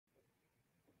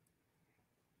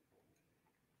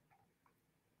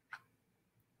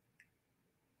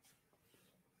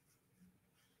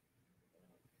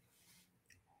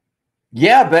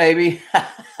Yeah, baby.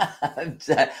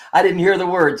 I didn't hear the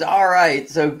words. All right.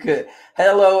 So good.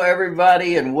 Hello,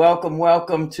 everybody, and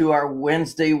welcome to our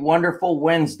Wednesday, wonderful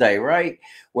Wednesday, right?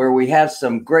 Where we have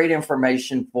some great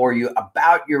information for you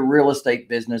about your real estate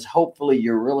business. Hopefully,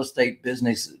 your real estate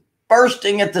business is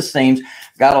bursting at the seams.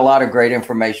 Got a lot of great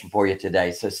information for you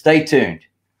today. So stay tuned.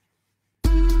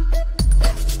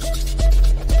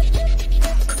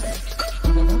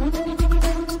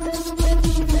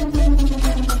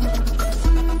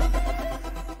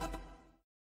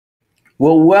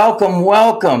 Well,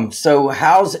 welcome. So,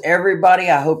 how's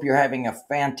everybody? I hope you're having a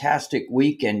fantastic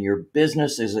week and your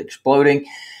business is exploding.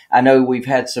 I know we've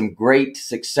had some great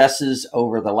successes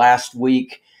over the last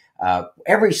week.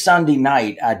 Every Sunday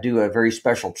night, I do a very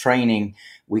special training.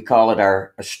 We call it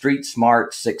our Street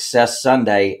Smart Success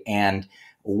Sunday, and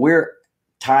we're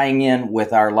tying in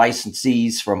with our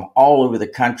licensees from all over the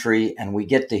country, and we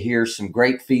get to hear some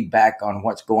great feedback on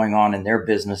what's going on in their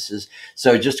businesses.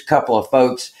 So, just a couple of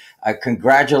folks.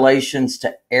 Congratulations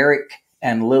to Eric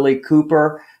and Lily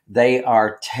Cooper. They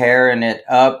are tearing it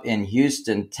up in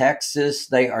Houston, Texas.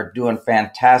 They are doing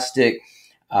fantastic.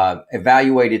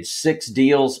 Evaluated 6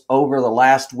 deals over the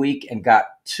last week and got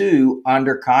 2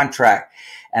 under contract.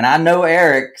 And I know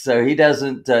Eric, so he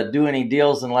doesn't do any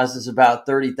deals unless it's about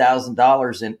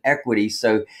 $30,000 in equity.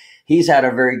 So he's had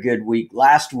a very good week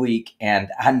last week, and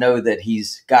I know that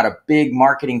he's got a big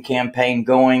marketing campaign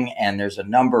going, and there's a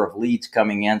number of leads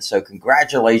coming in. So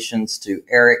congratulations to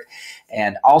Eric,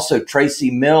 and also Tracy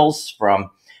Mills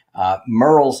from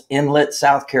Murrells Inlet,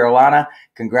 South Carolina.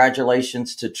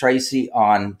 Congratulations to Tracy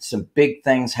on some big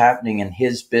things happening in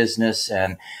his business,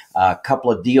 and a couple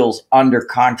of deals under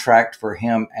contract for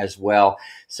him as well.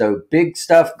 So big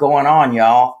stuff going on,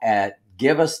 y'all.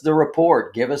 Give us the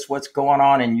report. Give us what's going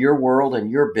on in your world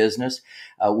and your business.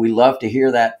 We love to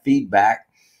hear that feedback.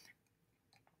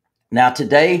 Now,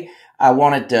 today, I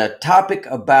wanted to topic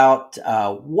about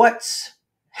what's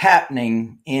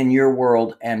happening in your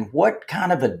world and what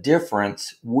kind of a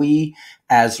difference we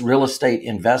as real estate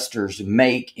investors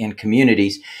make in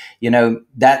communities.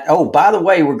 Oh, by the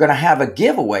way, we're going to have a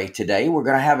giveaway today. We're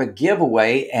going to have a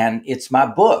giveaway, and it's my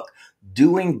book,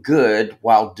 Doing Good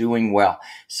While Doing Well.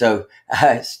 So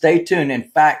stay tuned. In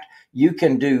fact, you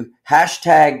can do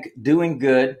hashtag doing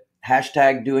good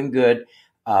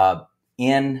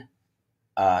in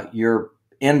your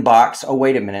inbox. Oh,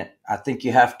 wait a minute. I think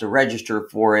you have to register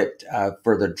for it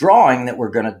for the drawing that we're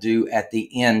going to do at the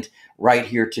end right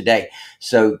here today.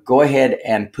 So go ahead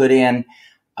and put in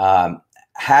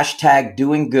hashtag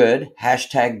doing good,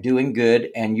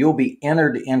 and you'll be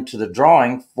entered into the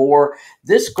drawing for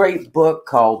this great book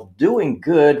called Doing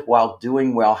Good While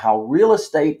Doing Well, How Real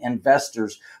Estate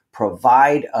Investors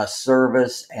Provide a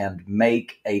Service and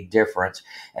Make a Difference.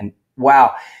 And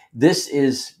wow, this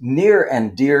is near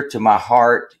and dear to my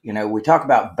heart. We talk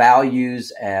about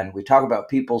values, and we talk about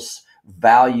people's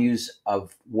values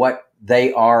of what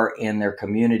they are in their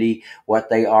community,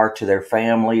 what they are to their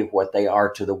family, what they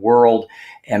are to the world.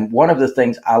 And one of the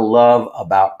things I love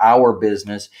about our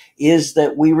business is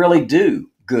that we really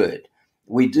do good.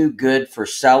 We do good for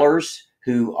sellers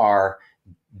who are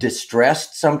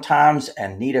distressed sometimes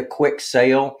and need a quick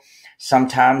sale.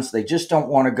 Sometimes they just don't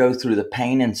want to go through the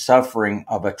pain and suffering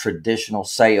of a traditional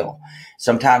sale.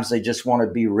 Sometimes they just want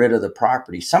to be rid of the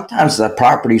property. Sometimes the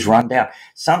property's run down.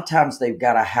 Sometimes they've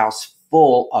got a house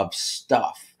full of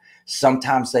stuff.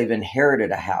 Sometimes they've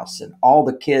inherited a house and all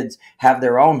the kids have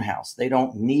their own house. They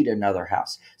don't need another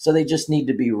house. So they just need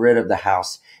to be rid of the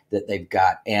house that they've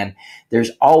got. And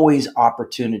there's always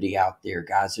opportunity out there,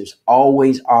 guys. There's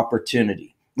always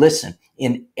opportunity. Listen,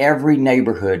 in every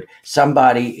neighborhood,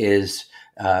 somebody is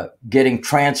getting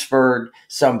transferred,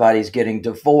 somebody's getting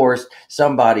divorced,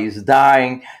 somebody's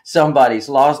dying, somebody's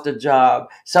lost a job.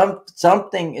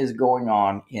 Something is going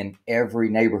on in every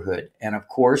neighborhood. And of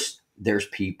course, there's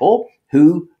people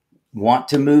who want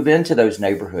to move into those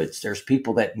neighborhoods. There's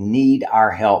people that need our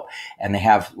help, and they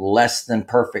have less than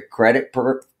perfect credit,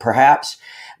 perhaps.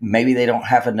 Maybe they don't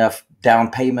have enough down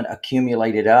payment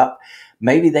accumulated up.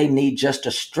 Maybe they need just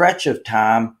a stretch of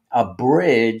time, a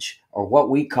bridge, or what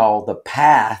we call the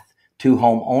path to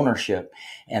home ownership.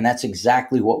 And that's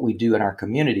exactly what we do in our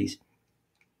communities.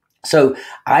 So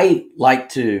I like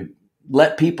to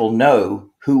let people know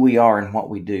who we are and what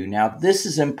we do. Now, this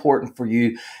is important for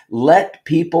you. Let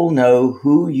people know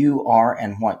who you are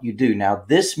and what you do. Now,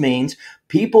 this means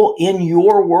people in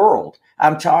your world.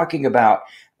 I'm talking about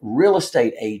real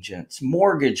estate agents,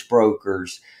 mortgage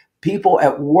brokers, people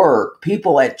at work,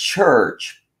 people at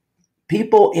church,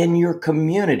 people in your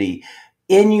community,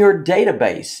 in your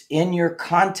database, in your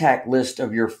contact list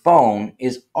of your phone,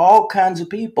 is all kinds of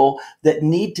people that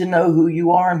need to know who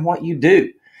you are and what you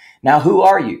do. Now, who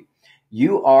are you?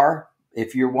 You are,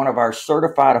 if you're one of our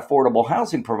certified affordable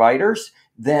housing providers,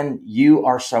 then you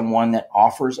are someone that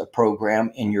offers a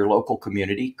program in your local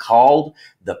community called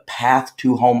the Path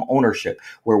to Home Ownership,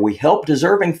 where we help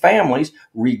deserving families,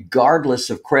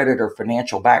 regardless of credit or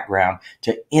financial background,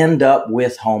 to end up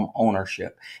with home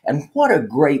ownership. And what a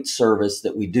great service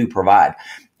that we do provide.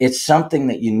 It's something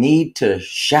that you need to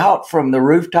shout from the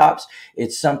rooftops.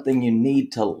 It's something you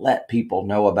need to let people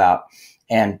know about.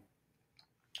 And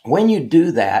when you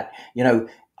do that,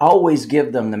 always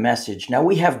give them the message. Now,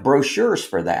 we have brochures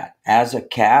for that. As a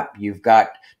CAP, you've got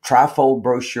trifold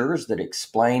brochures that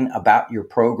explain about your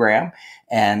program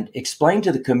and explain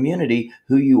to the community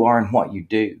who you are and what you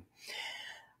do.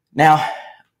 Now,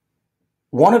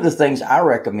 one of the things I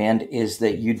recommend is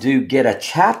that you do get a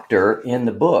chapter in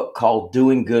the book called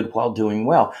Doing Good While Doing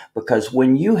Well, because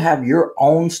when you have your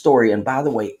own story, and by the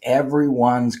way,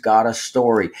 everyone's got a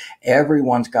story.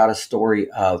 Everyone's got a story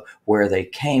of where they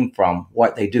came from,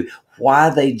 what they do, why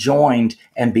they joined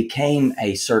and became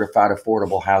a certified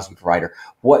affordable housing provider,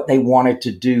 what they wanted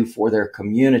to do for their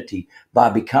community by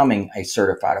becoming a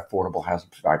certified affordable housing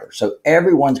provider. So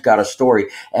everyone's got a story.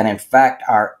 And in fact,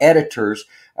 our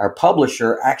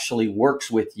publisher actually works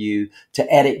with you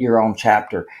to edit your own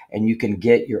chapter, and you can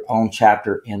get your own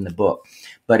chapter in the book.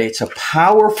 But it's a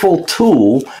powerful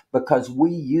tool because we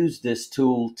use this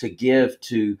tool to give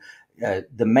to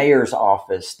the mayor's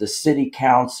office, the city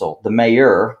council, the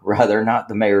mayor, rather, not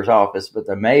the mayor's office, but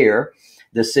the mayor,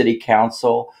 the city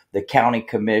council, the county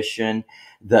commission,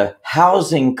 the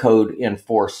housing code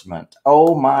enforcement.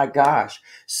 Oh my gosh.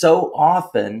 So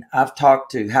often I've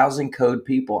talked to housing code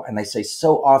people, and they say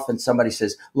so often somebody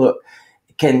says, look,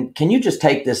 can you just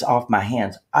take this off my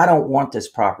hands? I don't want this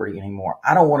property anymore.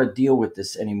 I don't want to deal with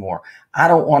this anymore. I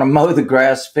don't want to mow the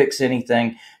grass, fix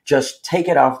anything. Just take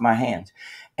it off my hands.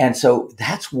 And so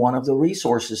that's one of the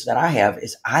resources that I have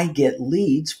is I get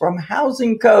leads from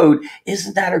housing code.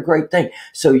 Isn't that a great thing?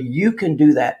 So you can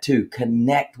do that too.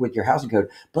 Connect with your housing code,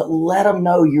 but let them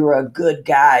know you're a good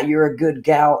guy. You're a good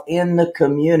gal in the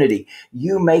community.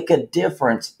 You make a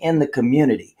difference in the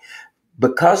community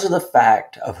because of the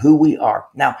fact of who we are.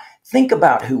 Now, think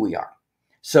about who we are.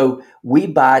 So we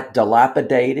buy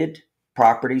dilapidated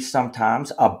properties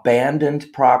sometimes,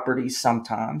 abandoned properties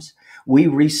sometimes. We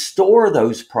restore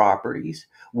those properties.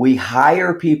 We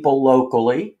hire people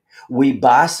locally. We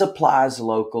buy supplies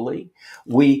locally.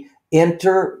 We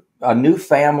enter a new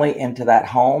family into that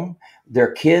home.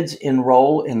 Their kids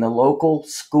enroll in the local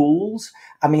schools.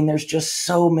 I mean, there's just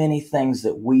so many things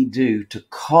that we do to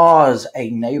cause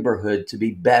a neighborhood to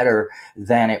be better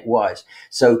than it was.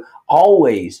 So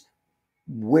always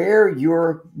wear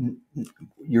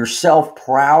yourself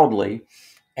proudly.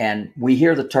 And we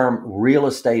hear the term real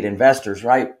estate investors,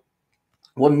 right?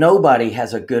 Well, nobody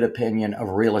has a good opinion of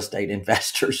real estate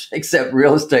investors except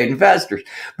real estate investors.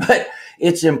 But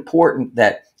it's important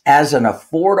that as an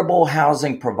affordable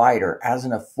housing provider,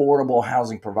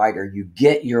 you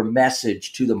get your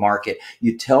message to the market.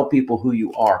 You tell people who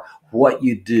you are, what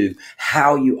you do,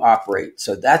 how you operate.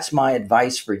 So that's my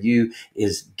advice for you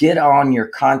is get on your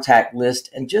contact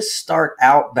list and just start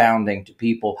outbounding to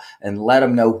people and let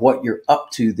them know what you're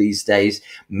up to these days,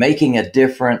 making a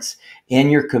difference in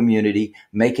your community,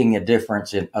 making a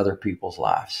difference in other people's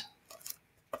lives.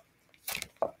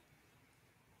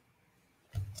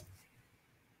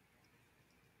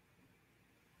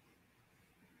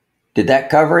 Did that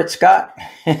cover it, Scott?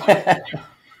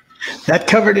 That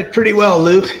covered it pretty well,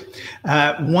 Luke.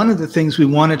 One of the things we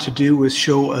wanted to do was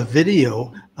show a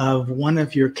video of one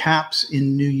of your caps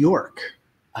in New York.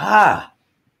 Ah.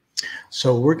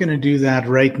 So we're going to do that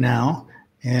right now.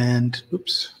 And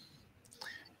oops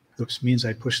means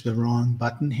I pushed the wrong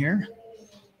button here.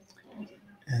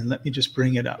 And let me just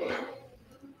bring it up.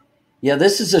 Yeah,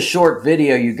 this is a short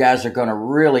video you guys are going to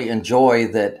really enjoy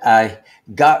that I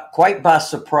got quite by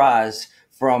surprise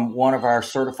from one of our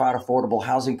certified affordable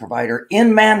housing provider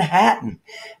in Manhattan,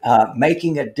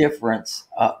 making a difference.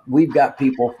 We've got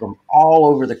people from all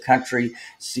over the country,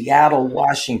 Seattle,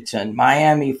 Washington,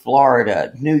 Miami,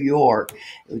 Florida, New York,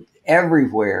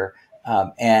 everywhere,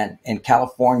 and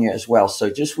California as well.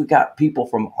 So we got people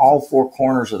from all four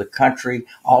corners of the country,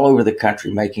 all over the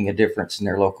country, making a difference in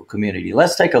their local community.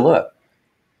 Let's take a look.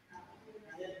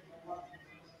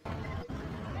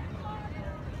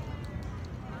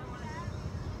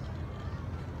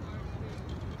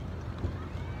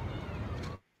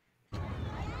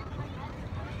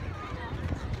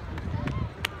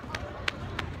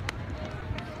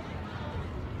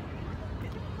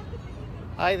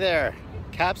 Hi there.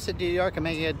 CAPS in New York are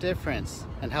making a difference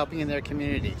and helping in their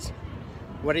communities.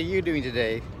 What are you doing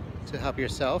today to help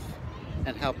yourself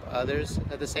and help others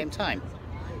at the same time?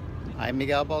 I'm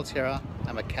Miguel Baltierra.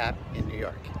 I'm a CAP in New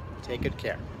York. Take good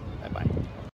care. Bye-bye.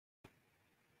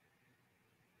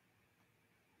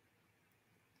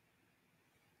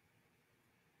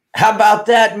 How about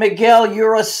that, Miguel?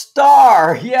 You're a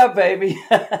star. Yeah, baby.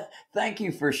 Thank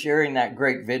you for sharing that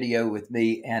great video with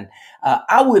me. And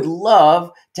I would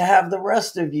love to have the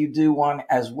rest of you do one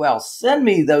as well. Send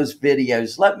me those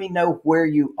videos. Let me know where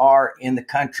you are in the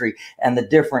country and the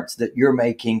difference that you're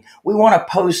making. We want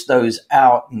to post those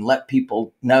out and let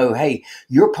people know, hey,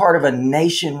 you're part of a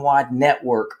nationwide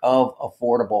network of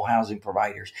affordable housing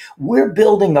providers. We're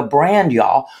building a brand,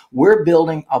 y'all. We're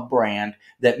building a brand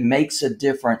that makes a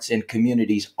difference in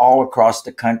communities all across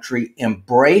the country.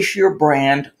 Embrace your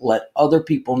brand. Let other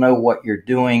people know what you're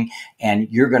doing, and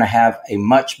you're going to have a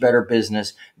much better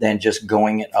business than just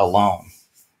going it alone.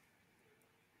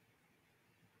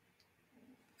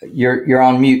 You're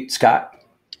on mute, Scott.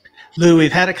 Lou,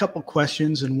 we've had a couple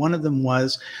questions, and one of them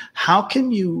was, how can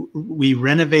we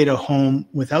renovate a home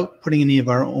without putting any of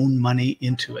our own money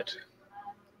into it?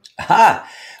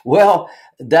 Well,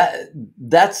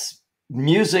 that's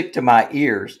music to my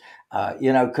ears,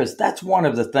 because that's one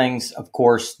of the things, of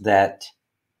course, that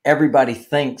everybody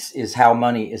thinks is how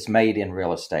money is made in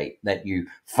real estate, that you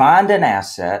find an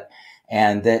asset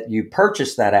and that you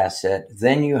purchase that asset,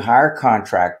 then you hire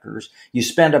contractors, you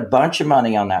spend a bunch of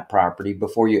money on that property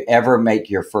before you ever make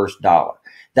your first dollar.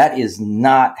 That is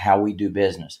not how we do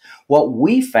business. What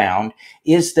we found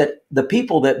is that the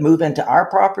people that move into our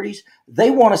properties,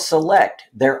 they want to select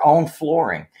their own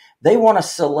flooring. They want to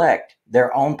select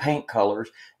their own paint colors.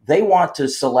 They want to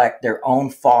select their own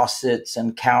faucets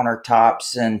and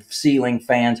countertops and ceiling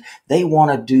fans. They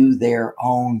want to do their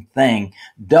own thing.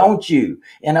 Don't you?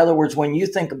 In other words, when you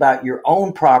think about your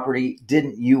own property,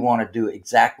 didn't you want to do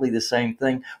exactly the same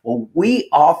thing? Well, we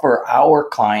offer our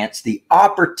clients the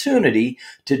opportunity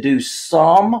to do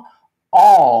some,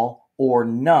 all, or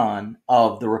none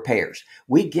of the repairs.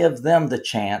 We give them the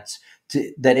chance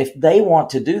that if they want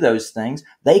to do those things,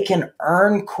 they can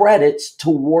earn credits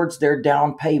towards their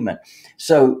down payment.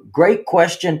 So great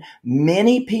question.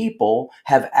 Many people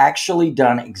have actually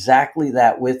done exactly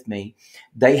that with me.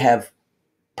 They have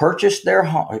purchased their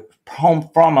home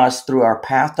from us through our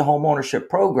Path to Home Ownership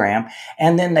program,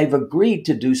 and then they've agreed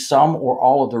to do some or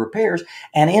all of the repairs.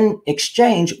 And in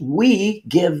exchange, we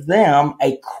give them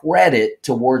a credit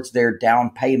towards their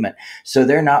down payment. So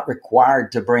they're not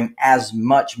required to bring as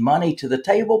much money to the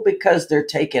table because they're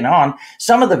taking on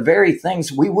some of the very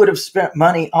things we would have spent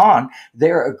money on.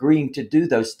 They're agreeing to do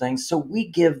those things. So we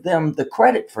give them the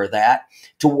credit for that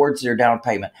towards their down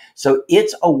payment. So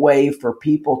it's a way for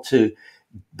people to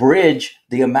bridge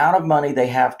the amount of money they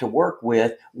have to work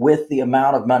with the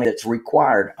amount of money that's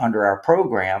required under our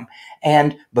program.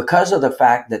 And because of the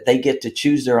fact that they get to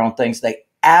choose their own things, they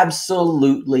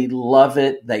absolutely love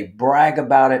it. They brag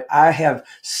about it. I have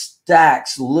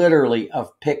stacks literally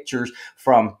of pictures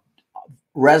from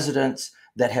residents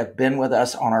that have been with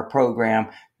us on our program.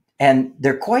 And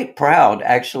they're quite proud,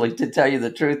 actually, to tell you the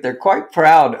truth. They're quite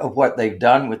proud of what they've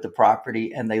done with the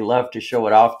property, and they love to show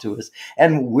it off to us.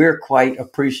 And we're quite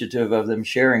appreciative of them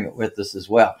sharing it with us as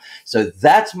well. So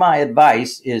that's my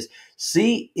advice: is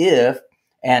see if,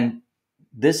 and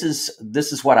this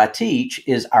is what I teach,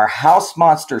 is our House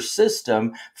Monster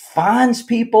system finds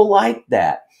people like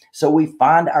that. So we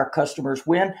find our customers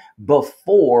when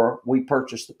before we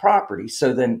purchase the property.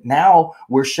 So then now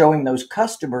we're showing those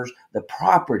customers the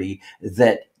property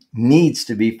that needs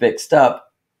to be fixed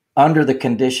up under the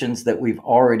conditions that we've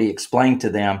already explained to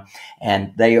them.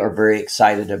 And they are very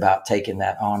excited about taking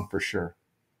that on for sure.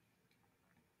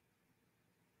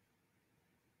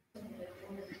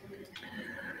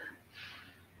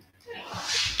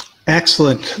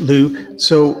 Excellent, Lou.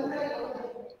 So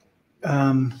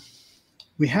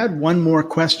we had one more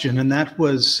question, and that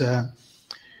was,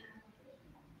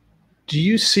 do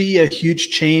you see a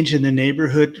huge change in the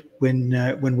neighborhood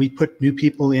when we put new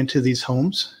people into these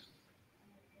homes?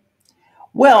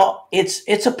 Well,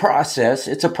 it's a process.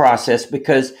 It's a process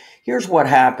because here's what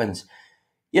happens.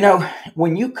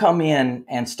 When you come in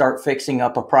and start fixing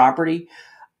up a property,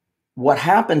 what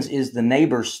happens is the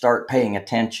neighbors start paying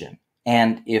attention.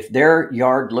 And if their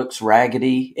yard looks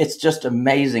raggedy, it's just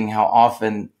amazing how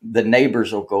often the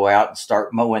neighbors will go out and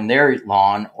start mowing their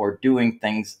lawn or doing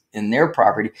things in their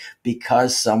property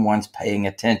because someone's paying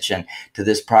attention to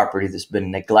this property that's been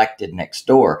neglected next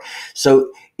door.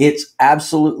 So it's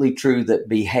absolutely true that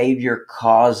behavior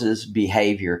causes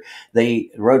behavior.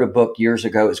 They wrote a book years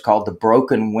ago. It's called The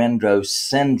Broken Window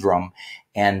Syndrome.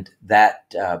 And that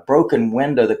broken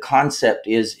window, the concept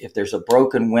is if there's a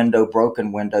broken window,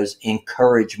 broken windows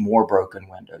encourage more broken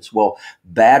windows. Well,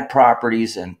 bad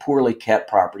properties and poorly kept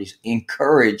properties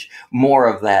encourage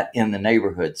more of that in the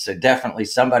neighborhood. So definitely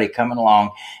somebody coming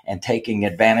along and taking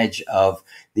advantage of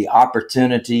the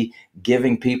opportunity,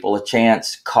 giving people a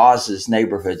chance, causes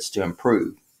neighborhoods to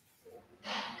improve.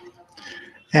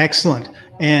 Excellent.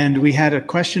 And we had a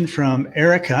question from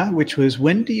Erica, which was,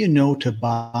 when do you know to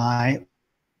buy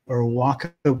or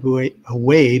walk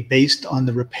away based on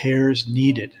the repairs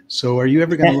needed? So are you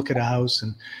ever going to look at a house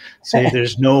and say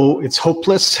it's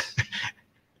hopeless?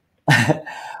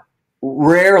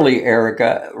 Rarely,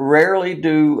 Erica. Rarely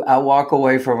do I walk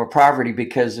away from a property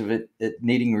because of it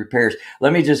needing repairs.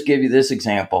 Let me just give you this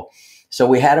example. So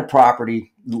we had a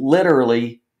property,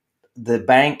 literally the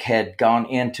bank had gone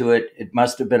into it. It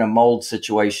must have been a mold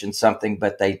situation, something,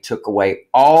 but they took away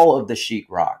all of the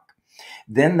sheetrock.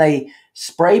 Then they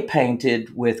spray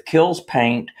painted with Kills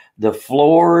paint the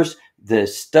floors, the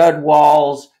stud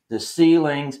walls, the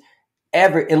ceilings.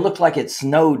 It looked like it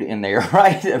snowed in there,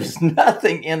 right? There was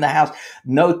nothing in the house.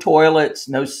 No toilets,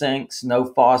 no sinks, no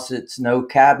faucets, no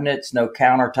cabinets, no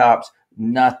countertops,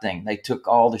 nothing. They took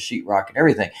all the sheetrock and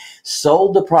everything,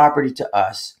 sold the property to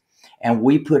us, and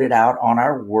we put it out on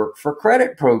our Work for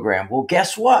Credit program. Well,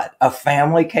 guess what? A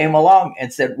family came along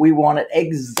and said, we want it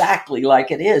exactly like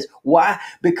it is. Why?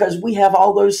 Because we have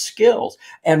all those skills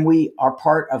and we are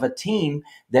part of a team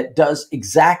that does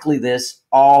exactly this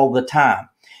all the time.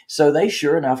 So they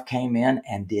sure enough came in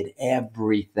and did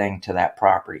everything to that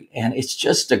property. And it's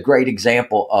just a great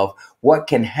example of what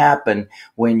can happen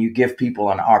when you give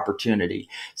people an opportunity.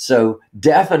 So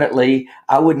definitely,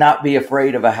 I would not be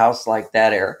afraid of a house like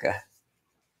that, Erica.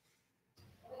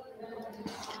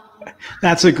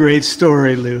 That's a great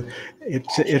story, Lou.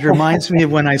 It reminds me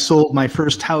of when I sold my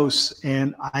first house,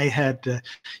 and I had,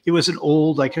 it was an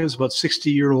old, like it was about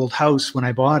 60-year-old house when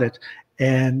I bought it.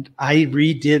 And I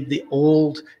redid the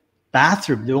old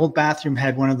bathroom. The old bathroom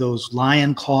had one of those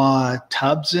lion claw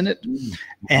tubs in it.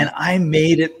 And I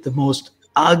made it the most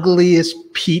ugliest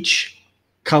peach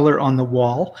color on the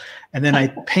wall. And then I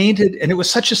painted, and it was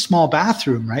such a small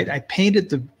bathroom, right? I painted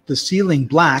the ceiling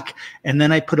black, and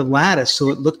then I put a lattice so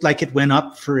it looked like it went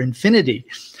up for infinity.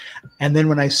 And then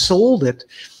when I sold it,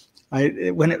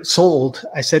 when it sold,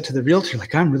 I said to the realtor,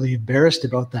 like, I'm really embarrassed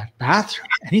about that bathroom.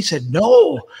 And he said,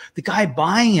 no, the guy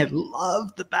buying it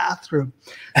loved the bathroom.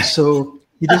 So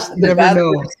you just never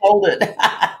know. Sold it.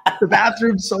 The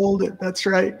bathroom sold it. That's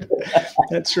right.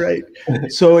 That's right.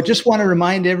 So I just want to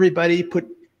remind everybody, put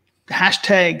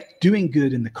hashtag doing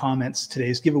good in the comments.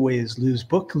 Today's giveaway is Lou's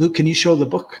book. Lou, can you show the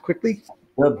book quickly?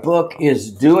 The book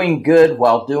is Doing Good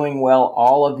While Doing Well.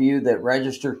 All of you that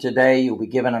register today, you'll be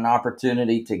given an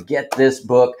opportunity to get this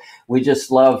book. We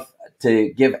just love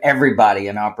to give everybody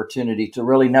an opportunity to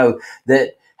really know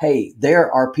that, hey,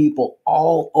 there are people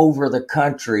all over the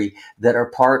country that are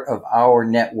part of our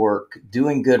network,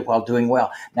 doing good while doing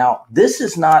well. Now, this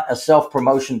is not a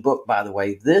self-promotion book, by the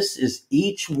way. This is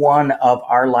each one of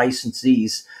our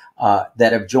licensees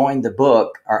that have joined the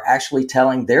book are actually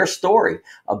telling their story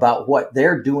about what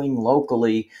they're doing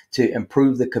locally to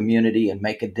improve the community and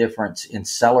make a difference in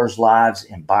sellers' lives,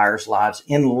 in buyers' lives,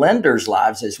 in lenders'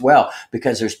 lives as well,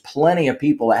 because there's plenty of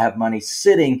people that have money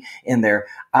sitting in their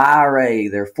IRA,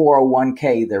 their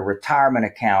 401k, their retirement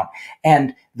account,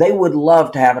 and they would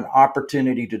love to have an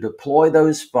opportunity to deploy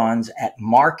those funds at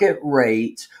market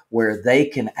rates where they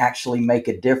can actually make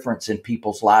a difference in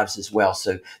people's lives as well.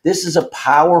 So this is a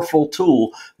powerful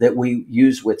tool that we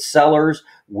use with sellers,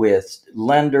 with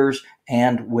lenders,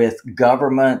 and with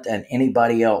government and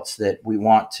anybody else that we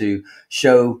want to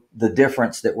show the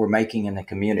difference that we're making in the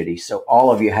community. So all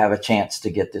of you have a chance to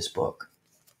get this book.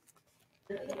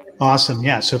 Awesome.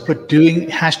 Yeah. So put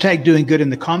hashtag doing good in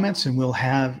the comments, and we'll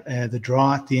have the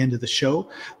draw at the end of the show.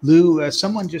 Lou,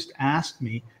 someone just asked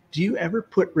me, do you ever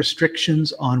put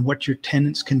restrictions on what your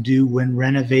tenants can do when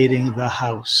renovating the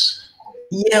house?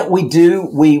 Yeah, we do.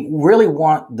 We really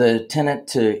want the tenant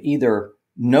to either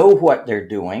know what they're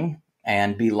doing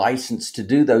and be licensed to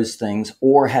do those things,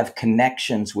 or have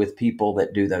connections with people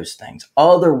that do those things.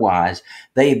 Otherwise,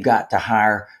 they've got to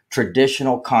hire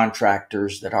traditional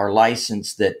contractors that are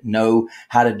licensed, that know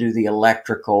how to do the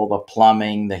electrical, the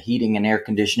plumbing, the heating and air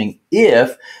conditioning,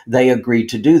 if they agree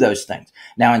to do those things.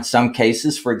 Now, in some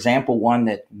cases, for example, one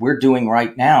that we're doing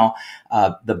right now,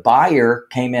 the buyer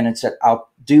came in and said, I'll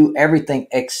do everything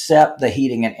except the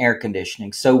heating and air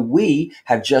conditioning. So we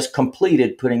have just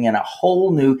completed putting in a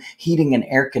whole new heating and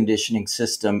air conditioning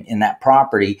system in that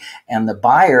property, and the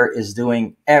buyer is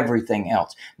doing everything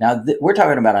else. Now, we're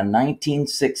talking about a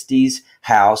 1960s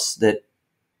house that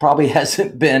probably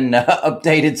hasn't been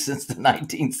updated since the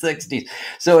 1960s.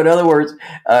 So in other words,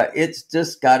 it's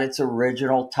just got its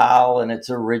original tile and its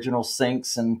original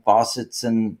sinks and faucets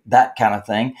and that kind of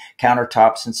thing,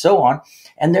 countertops and so on.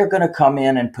 And they're going to come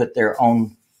in and put their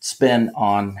own spin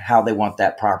on how they want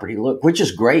that property to look, which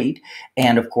is great.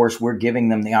 And of course, we're giving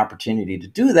them the opportunity to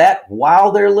do that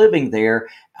while they're living there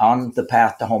on the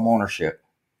path to home ownership.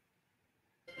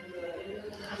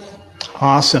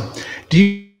 Awesome. Do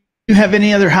you have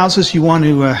any other houses you want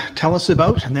to tell us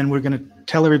about? And then we're going to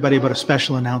tell everybody about a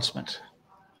special announcement.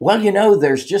 Well,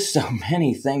 there's just so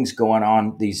many things going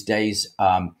on these days.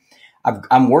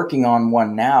 I'm working on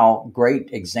one now, great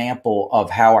example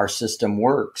of how our system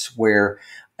works, where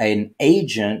an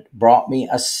agent brought me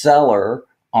a seller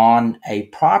on a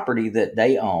property that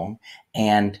they own.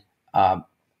 And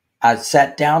I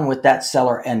sat down with that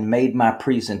seller and made my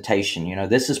presentation.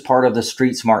 This is part of the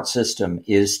Street Smart system,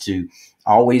 is to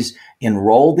always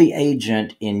enroll the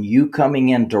agent in you coming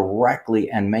in directly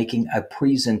and making a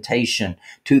presentation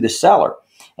to the seller.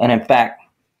 And in fact,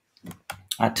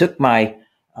 I took my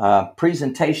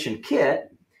presentation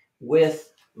kit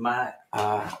with my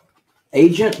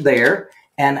agent there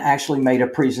and actually made a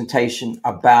presentation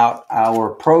about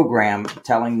our program,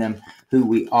 telling them who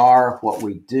we are, what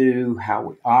we do, how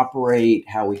we operate,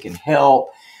 how we can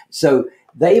help. So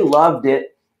they loved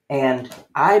it. And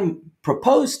I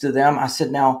proposed to them, I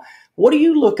said, now, what are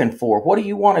you looking for? What do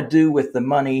you want to do with the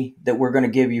money that we're going to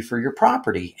give you for your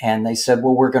property? And they said,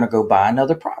 well, we're going to go buy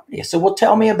another property. I said, well,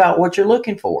 tell me about what you're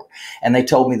looking for. And they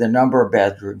told me the number of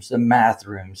bedrooms, the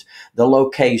bathrooms, the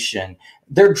location,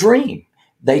 their dream.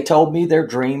 They told me their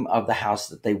dream of the house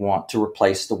that they want to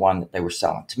replace the one that they were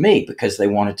selling to me, because they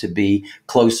wanted to be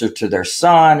closer to their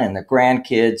son and their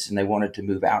grandkids, and they wanted to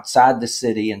move outside the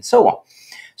city and so on.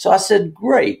 So I said,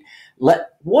 great.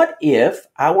 What if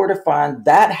I were to find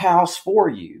that house for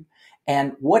you?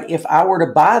 And what if I were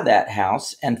to buy that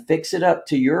house and fix it up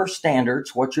to your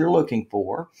standards, what you're looking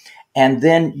for, and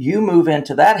then you move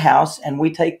into that house and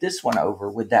we take this one over?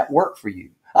 Would that work for you?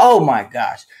 Oh my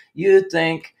gosh. You'd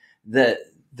think that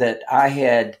I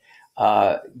had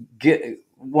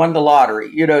won the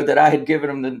lottery, that I had given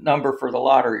them the number for the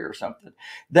lottery or something.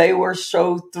 They were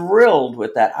so thrilled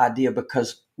with that idea,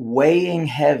 because weighing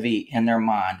heavy in their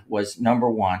mind was, number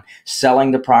one,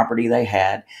 selling the property they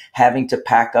had, having to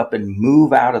pack up and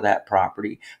move out of that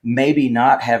property, maybe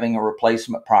not having a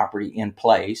replacement property in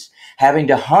place, having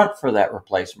to hunt for that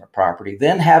replacement property,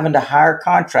 then having to hire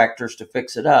contractors to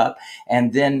fix it up,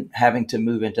 and then having to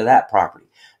move into that property.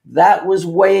 That was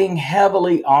weighing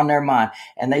heavily on their mind.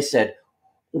 And they said,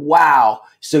 wow,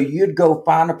 so you'd go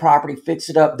find a property, fix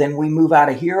it up, then we move out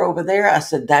of here over there? I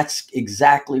said, that's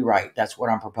exactly right. That's what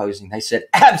I'm proposing. They said,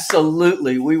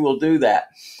 absolutely, we will do that.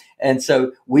 And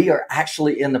so we are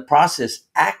actually in the process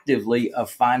actively of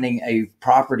finding a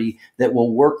property that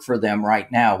will work for them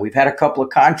right now. We've had a couple of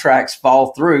contracts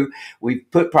fall through. We've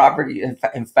put property,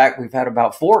 in fact, we've had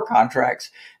about 4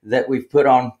 contracts that we've put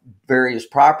on various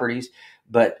properties,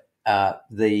 but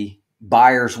the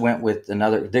buyers went with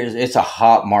another. It's a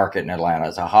hot market in Atlanta.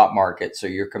 It's a hot market. So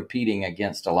you're competing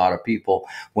against a lot of people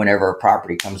whenever a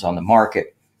property comes on the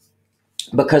market,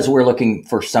 because we're looking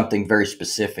for something very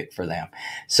specific for them.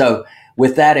 So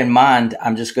with that in mind,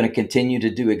 I'm just going to continue to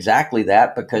do exactly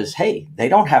that, because, hey, they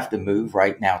don't have to move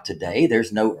right now today.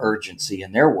 There's no urgency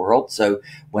in their world. So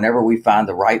whenever we find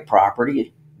the right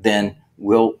property, then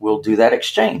we'll do that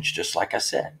exchange, just like I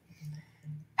said.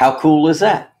 How cool is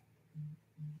that?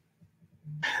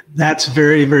 That's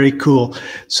very, very cool.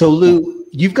 So, Lou,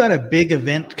 you've got a big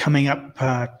event coming up.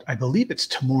 I believe it's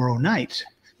tomorrow night.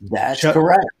 That's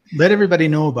correct. Let everybody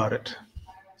know about it.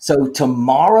 So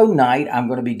tomorrow night, I'm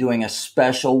going to be doing a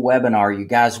special webinar. You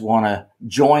guys want to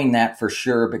join that for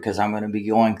sure, because I'm going to be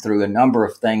going through a number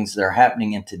of things that are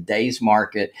happening in today's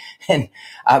market. And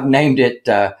I've named it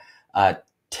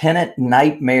Tenant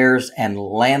Nightmares and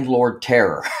Landlord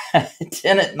Terror.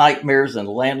 Tenant Nightmares and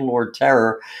Landlord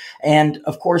Terror. And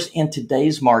of course, in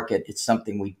today's market, it's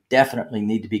something we definitely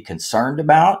need to be concerned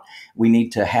about. We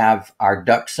need to have our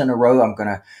ducks in a row. I'm going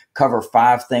to cover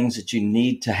 5 things that you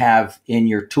need to have in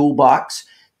your toolbox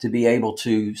to be able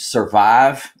to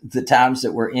survive the times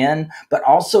that we're in, but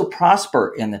also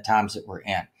prosper in the times that we're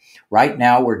in. Right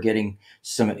now, we're getting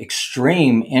some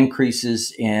extreme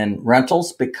increases in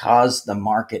rentals because the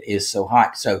market is so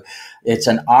hot. So it's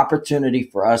an opportunity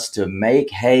for us to make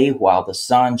hay while the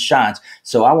sun shines.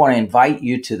 So I want to invite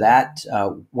you to that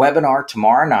webinar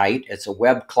tomorrow night. It's a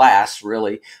web class,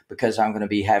 really, because I'm going to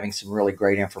be having some really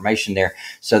great information there.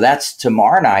 So that's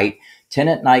tomorrow night,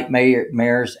 Tenant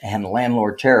Nightmares and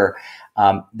Landlord Terror.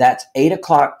 That's 8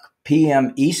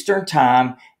 p.m. Eastern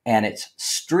Time. And it's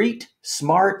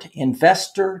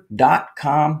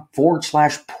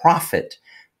streetsmartinvestor.com/profit.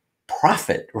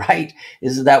 Profit, right?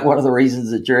 Isn't that one of the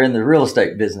reasons that you're in the real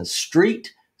estate business?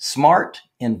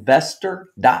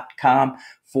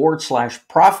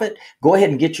 streetsmartinvestor.com/profit. Go ahead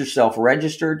and get yourself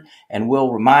registered, and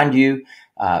we'll remind you,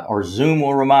 or Zoom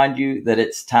will remind you, that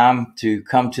it's time to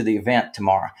come to the event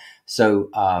tomorrow. So,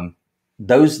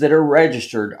 those that are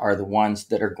registered are the ones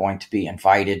that are going to be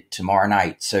invited tomorrow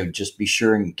night. So just be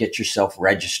sure and get yourself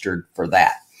registered for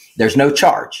that. There's no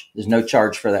charge. There's no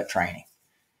charge for that training.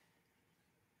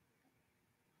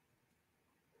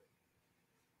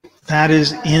 That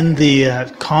is in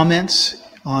the comments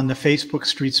on the Facebook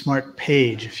Street Smart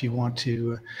page if you want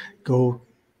to go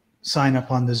sign up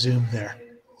on the Zoom there.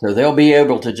 So they'll be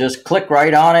able to just click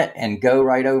right on it and go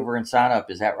right over and sign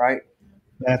up. Is that right?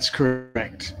 That's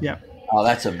correct. Yeah. Oh,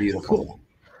 that's a beautiful. Cool.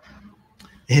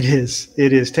 It is.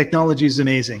 It is. Technology is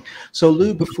amazing. So,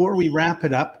 Lou, before we wrap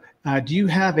it up, do you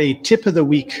have a tip of the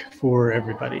week for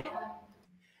everybody?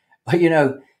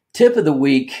 Tip of the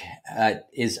week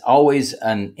is always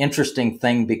an interesting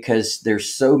thing because there's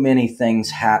so many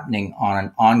things happening on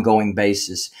an ongoing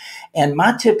basis. And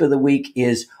my tip of the week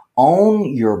is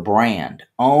own your brand.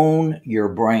 Own your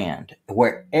brand.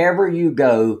 Wherever you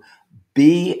go,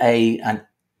 be an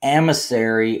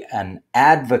emissary, an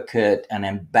advocate, an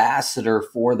ambassador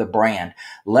for the brand.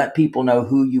 Let people know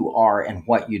who you are and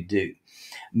what you do.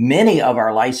 Many of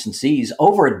our licensees,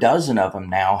 over a dozen of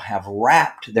them now, have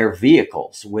wrapped their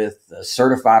vehicles with a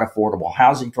certified affordable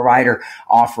housing provider,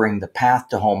 offering the path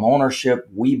to home ownership,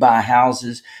 We Buy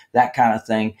Houses, that kind of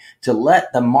thing, to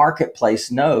let the marketplace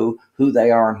know who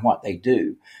they are and what they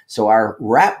do. So our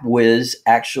Wrap Wiz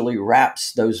actually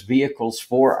wraps those vehicles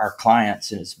for our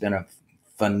clients, and it's been a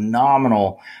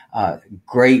phenomenal,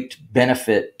 great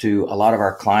benefit to a lot of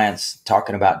our clients,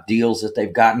 talking about deals that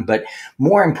they've gotten. But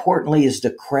more importantly is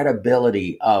the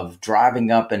credibility of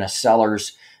driving up in a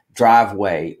seller's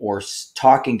driveway or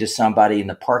talking to somebody in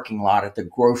the parking lot at the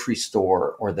grocery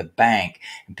store or the bank,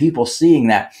 and people seeing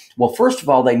that. Well, first of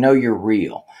all, they know you're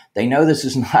real. They know this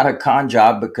is not a con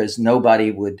job, because nobody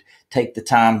would take the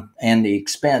time and the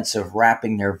expense of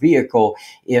wrapping their vehicle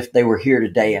if they were here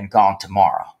today and gone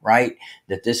tomorrow, right?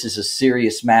 That this is a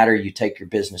serious matter. You take your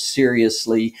business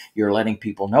seriously. You're letting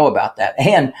people know about that.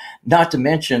 And not to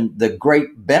mention the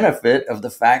great benefit of the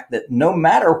fact that no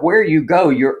matter where you go,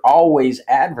 you're always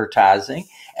advertising.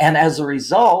 And as a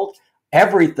result,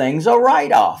 everything's a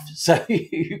write-off. So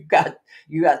you got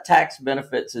tax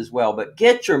benefits as well. But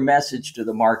get your message to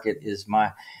the market is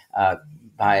my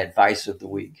advice of the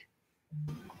week.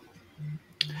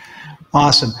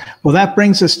 Awesome. Well, that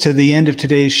brings us to the end of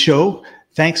today's show.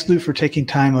 Thanks, Lou, for taking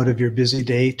time out of your busy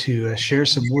day to share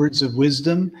some words of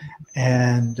wisdom.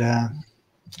 And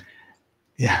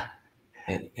yeah.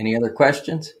 Any other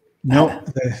questions? No,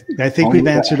 I think we've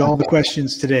answered all the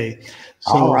questions today.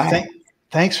 So all right.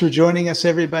 Thanks for joining us,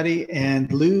 everybody.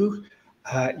 And Lou,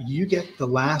 you get the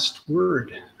last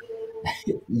word.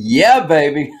 Yeah,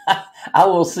 baby. I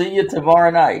will see you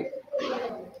tomorrow night.